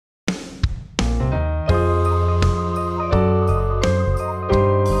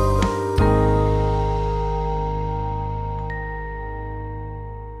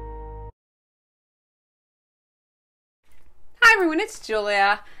everyone, it's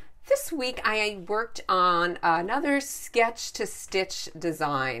Julia. This week I worked on another sketch to stitch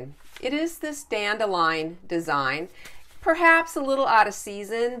design. It is this dandelion design, perhaps a little out of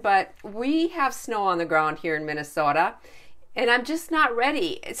season, but we have snow on the ground here in Minnesota and I'm just not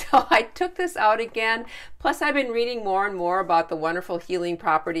ready. So I took this out again. Plus I've been reading more and more about the wonderful healing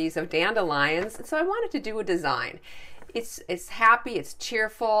properties of dandelions, and so I wanted to do a design. It's happy, it's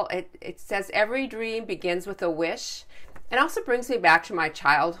cheerful, it says every dream begins with a wish. It also brings me back to my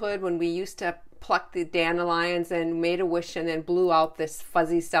childhood when we used to pluck the dandelions and made a wish and then blew out this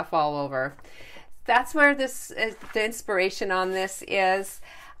fuzzy stuff all over. That's where the inspiration on this is.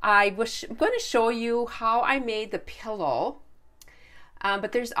 I'm going to show you how I made the pillow,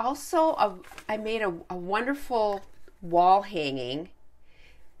 but there's also I made a wonderful wall hanging,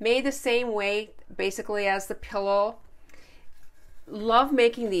 made the same way basically as the pillow. Love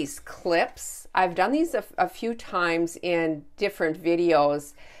making these clips. I've done these a few times in different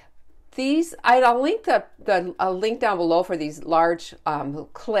videos. These, I'll link a link down below for these large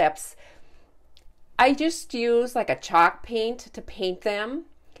clips. I just use like a chalk paint to paint them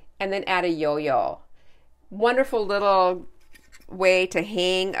and then add a yo-yo. Wonderful little way to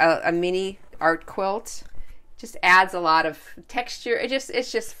hang a mini art quilt. Just adds a lot of texture.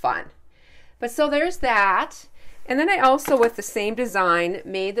 It's just fun. But so there's that. And then I also, with the same design,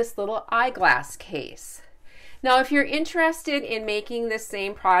 made this little eyeglass case. Now, if you're interested in making this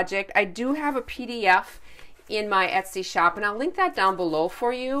same project, I do have a PDF in my Etsy shop, and I'll link that down below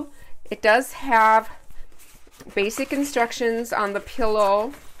for you. It does have basic instructions on the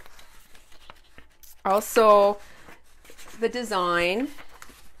pillow, also the design,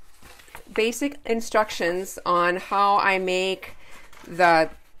 basic instructions on how I make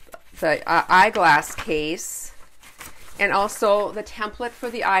the eyeglass case, and also the template for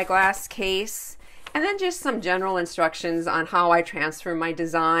the eyeglass case, and then just some general instructions on how I transfer my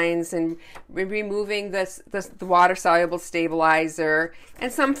designs and removing the water-soluble stabilizer,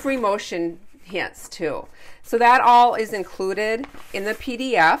 and some free motion hints too. So that all is included in the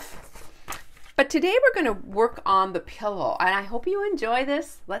PDF. But today we're going to work on the pillow, and I hope you enjoy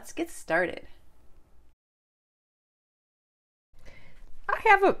this. Let's get started. I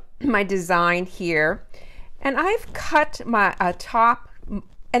have my design here. And I've cut my top,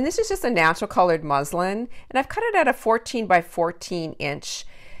 and this is just a natural colored muslin, and I've cut it at a 14 by 14 inch.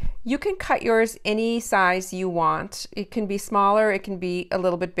 You can cut yours any size you want. It can be smaller, it can be a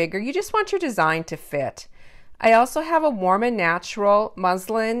little bit bigger. You just want your design to fit. I also have a warm and natural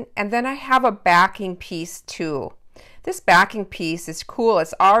muslin, and then I have a backing piece too. This backing piece is cool.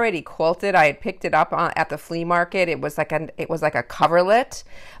 It's already quilted. I had picked it up at the flea market. It was like a coverlet,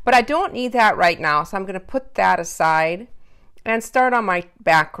 but I don't need that right now. So I'm going to put that aside and start on my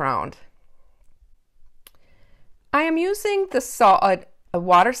background. I am using a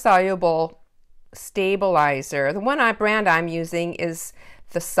water-soluble stabilizer. The brand I'm using is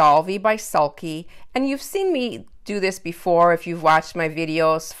the Solvy by Sulky, and you've seen me do this before if you've watched my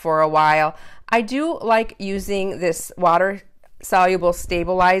videos for a while. I do like using this water-soluble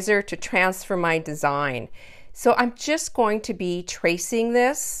stabilizer to transfer my design. So I'm just going to be tracing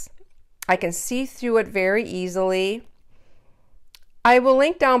this. I can see through it very easily. I will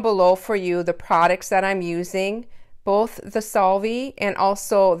link down below for you the products that I'm using, both the Solvy and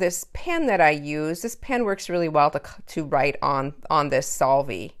also this pen that I use. This pen works really well to write on this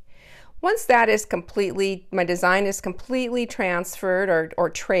Solvy. Once that is completely, my design is completely transferred or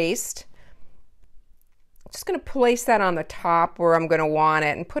traced, I'm just going to place that on the top where I'm going to want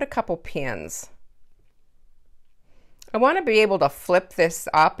it and put a couple pins. I want to be able to flip this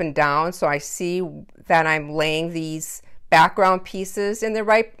up and down so I see that I'm laying these background pieces in the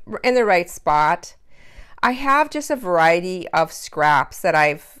right spot. I have just a variety of scraps that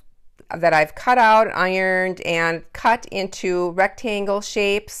I've cut out, ironed, and cut into rectangle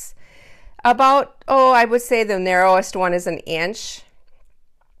shapes. About, I would say the narrowest one is 1 inch.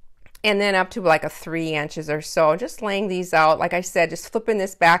 And then up to like 3 inches or so. Just laying these out, like I said, just flipping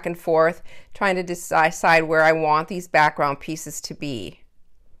this back and forth, trying to decide where I want these background pieces to be.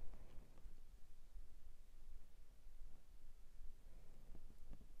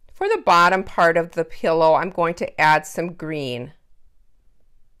 For the bottom part of the pillow, I'm going to add some green.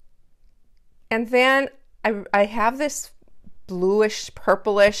 And then I have this bluish,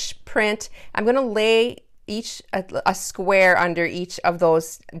 purplish print. I'm going to lay a square under each of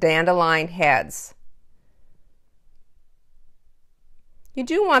those dandelion heads. You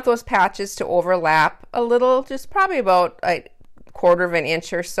do want those patches to overlap a little, just probably about a 1/4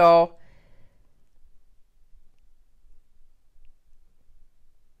 inch or so.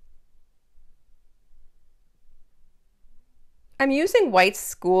 I'm using white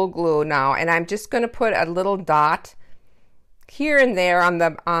school glue now, and I'm just going to put a little dot here and there on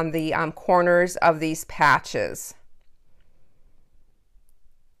the corners of these patches.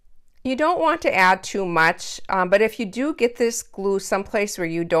 You don't want to add too much, but if you do get this glue someplace where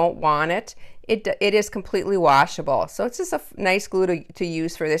you don't want it, it is completely washable. So it's just a nice glue to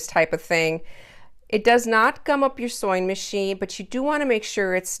use for this type of thing. It does not gum up your sewing machine, but you do want to make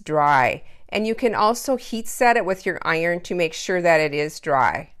sure it's dry. And you can also heat set it with your iron to make sure that it is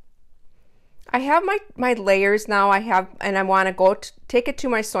dry. I have my layers now, and I want to take it to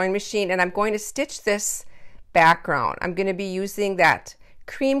my sewing machine, and I'm going to stitch this background. I'm going to be using that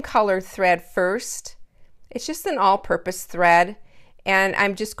cream colored thread first. It's just an all-purpose thread, and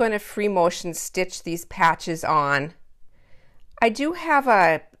I'm just going to free motion stitch these patches on. I do have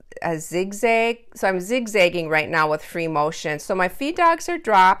a zigzag, so I'm zigzagging right now with free motion. So my feed dogs are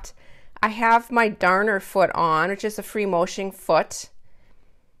dropped. I have my darner foot on, which is a free motion foot.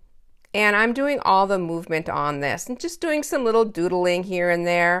 And I'm doing all the movement on this and just doing some little doodling here and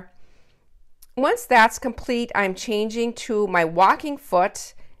there. Once that's complete, I'm changing to my walking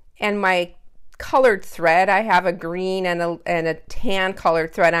foot and my colored thread. I have a green and a tan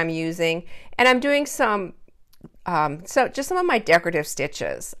colored thread I'm using. And I'm doing some just some of my decorative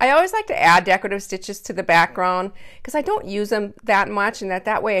stitches. I always like to add decorative stitches to the background because I don't use them that much, and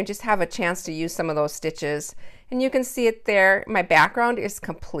that way I just have a chance to use some of those stitches. And you can see it there. My background is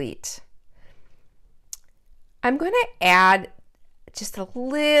complete. I'm going to add just a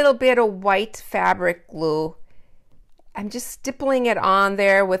little bit of white fabric glue. I'm just stippling it on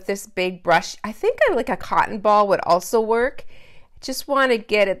there with this big brush. I think like a cotton ball would also work. Just want to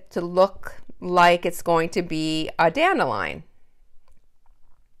get it to look like it's going to be a dandelion.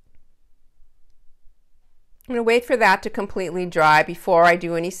 I'm going to wait for that to completely dry before I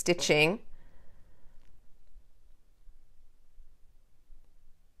do any stitching.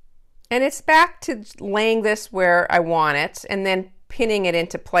 And it's back to laying this where I want it and then pinning it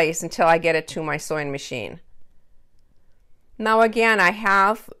into place until I get it to my sewing machine. Now again, I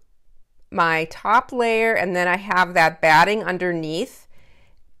have my top layer and then I have that batting underneath.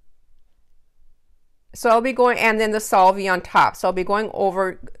 So I'll be going, and then the solvay on top. So I'll be going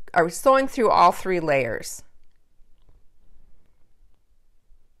over, or sewing through all 3 layers.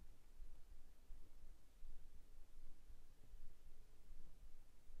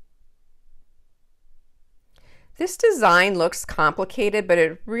 This design looks complicated, but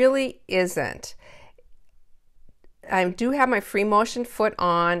it really isn't. I do have my free motion foot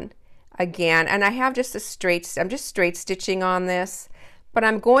on again, and I have just I'm just straight stitching on this, but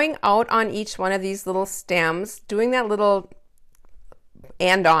I'm going out on each one of these little stems, doing that little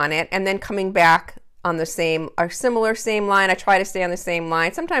end on it, and then coming back on the same or similar same line. I try to stay on the same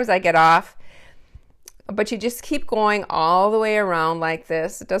line. Sometimes I get off, but you just keep going all the way around like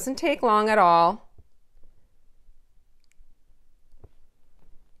this. It doesn't take long at all.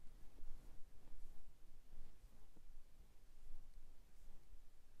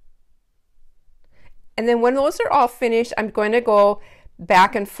 And then when those are all finished, I'm going to go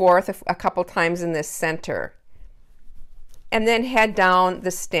back and forth a couple times in this center and then head down the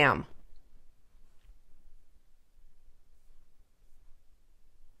stem.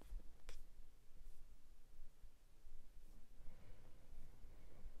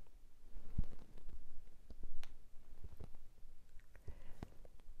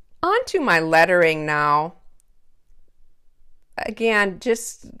 On to my lettering now. Again,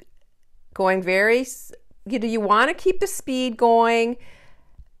 just going very, you want to keep the speed going,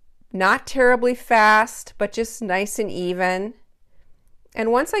 not terribly fast, but just nice and even.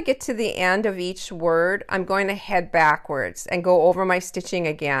 And once I get to the end of each word, I'm going to head backwards and go over my stitching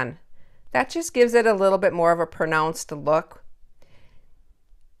again. That just gives it a little bit more of a pronounced look.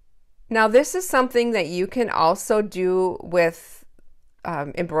 Now this is something that you can also do with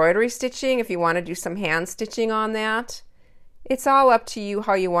embroidery stitching if you want to do some hand stitching on that. It's all up to you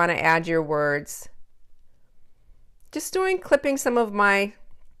how you want to add your words. Just clipping some of my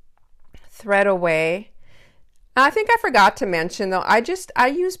thread away. I think I forgot to mention though, I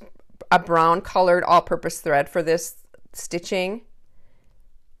use a brown colored all-purpose thread for this stitching.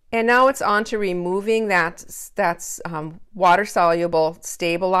 And now it's on to removing that water-soluble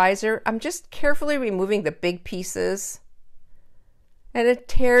stabilizer. I'm just carefully removing the big pieces. And it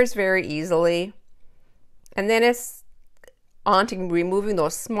tears very easily. And then it's on to removing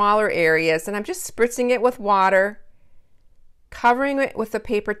those smaller areas, and I'm just spritzing it with water, covering it with a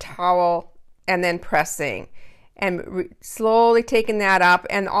paper towel, and then pressing and slowly taking that up,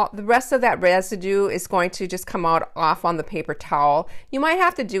 and the rest of that residue is going to just come out off on the paper towel. You might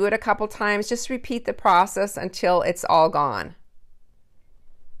have to do it a couple times. Just repeat the process until it's all gone.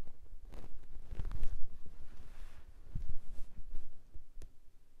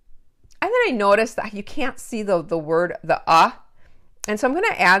 I noticed that you can't see the word, the and so I'm going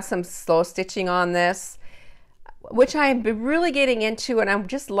to add some slow stitching on this, which I'm really getting into, and I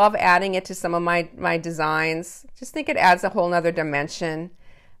just love adding it to some of my designs. Just think it adds a whole nother dimension.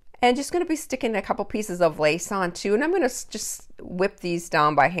 And just going to be sticking a couple pieces of lace on too, and I'm going to just whip these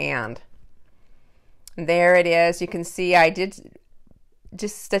down by hand. And there it is. You can see I did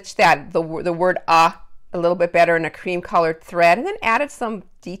just stitch that, the word a little bit better in a cream colored thread, and then added some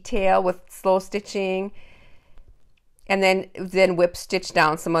detail with slow stitching, and then whip stitch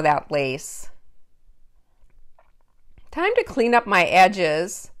down some of that lace. Time to clean up my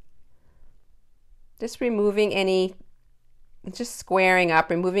edges. Just removing any, just squaring up,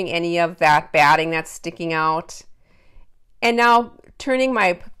 removing any of that batting that's sticking out. And now putting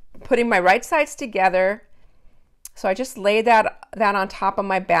my right sides together. So I just lay that on top of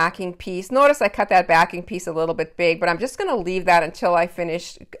my backing piece. Notice I cut that backing piece a little bit big, but I'm just going to leave that until I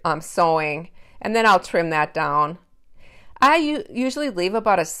finish sewing, and then I'll trim that down. I usually leave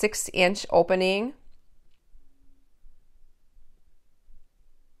about a 6-inch opening.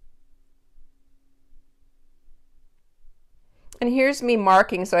 And here's me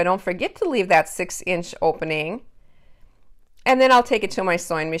marking so I don't forget to leave that 6-inch opening. And then I'll take it to my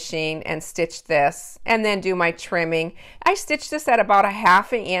sewing machine and stitch this, and then do my trimming. I stitch this at about a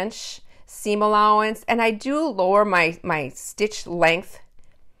 1/2 inch seam allowance, and I do lower my stitch length,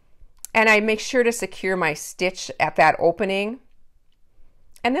 and I make sure to secure my stitch at that opening.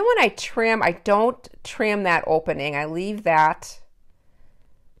 And then when I trim, I don't trim that opening. I leave that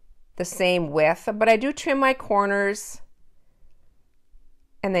the same width, but I do trim my corners,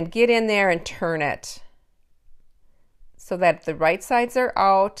 and then get in there and turn it so that the right sides are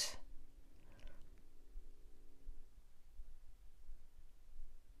out.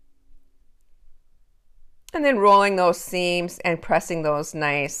 And then rolling those seams and pressing those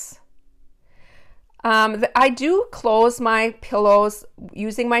nice. I do close my pillows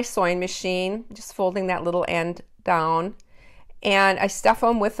using my sewing machine, just folding that little end down. And I stuff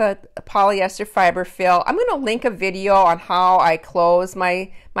them with a polyester fiber fill. I'm going to link a video on how I close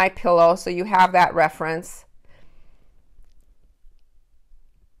my pillow so you have that reference.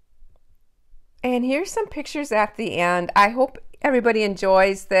 And here's some pictures at the end. I hope everybody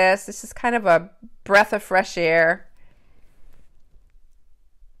enjoys this. This is kind of a breath of fresh air.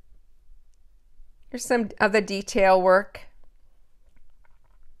 Here's some of the detail work.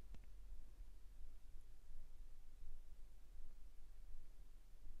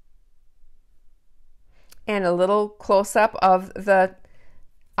 And a little close-up of the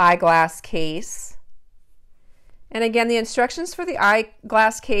eyeglass case. And again, the instructions for the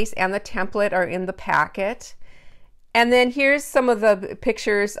eyeglass case and the template are in the packet. And then here's some of the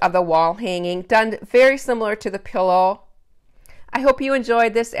pictures of the wall hanging, done very similar to the pillow. I hope you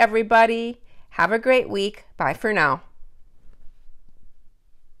enjoyed this, everybody. Have a great week. Bye for now.